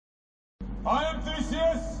I am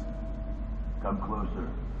Theseus! Come closer.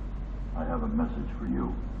 I have a message for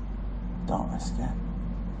you. Don't risk it.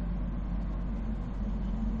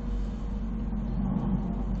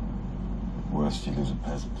 Worst, you lose a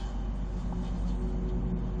peasant.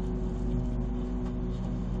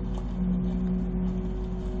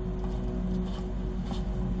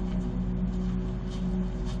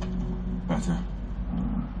 Better?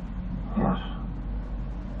 Yes.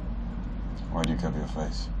 Why do you cover your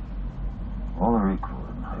face? All are equal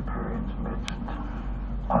in Hyperion's midst.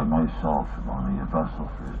 I myself am only a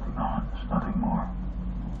vessel for his demands, nothing more.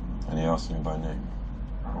 And he asks me by name.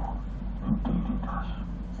 Oh, indeed he does.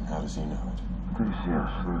 And how does he know it?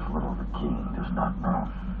 Theseus, there's little the king does not know.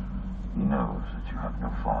 He knows that you have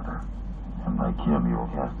no father. And like him, you were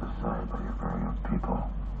cast aside by your very own people.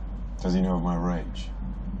 Does he know of my rage?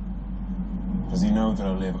 Does he know that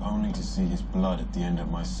I live only to see his blood at the end of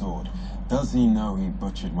my sword? Does he know he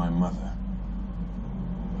butchered my mother?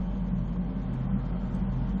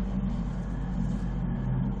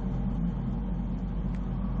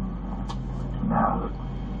 Now that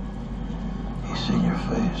he's seen your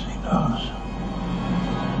face, he knows.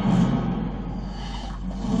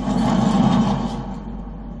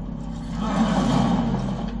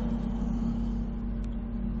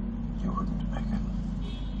 You wouldn't make it.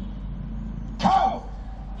 Cow!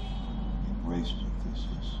 It wastes you,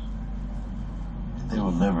 Theseus. They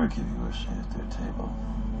will never give you a seat at their table.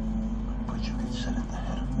 But you can sit at the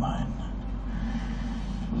head of mine.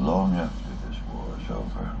 Long after this war is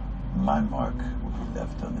over, my mark will be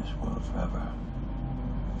left on this world forever.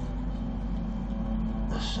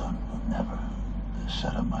 The sun will never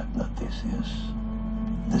set on my blood, Theseus.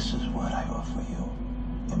 This is what I offer you.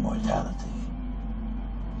 Immortality.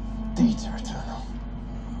 Deeds are eternal,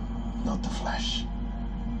 not the flesh.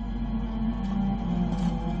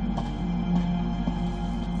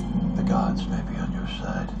 The gods may be on your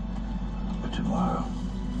side, but tomorrow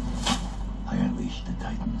I unleash the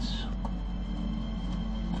Titans.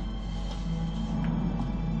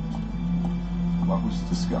 What was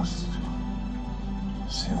discussed?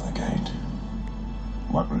 Seal the gate.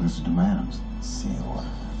 What were his demands? Seal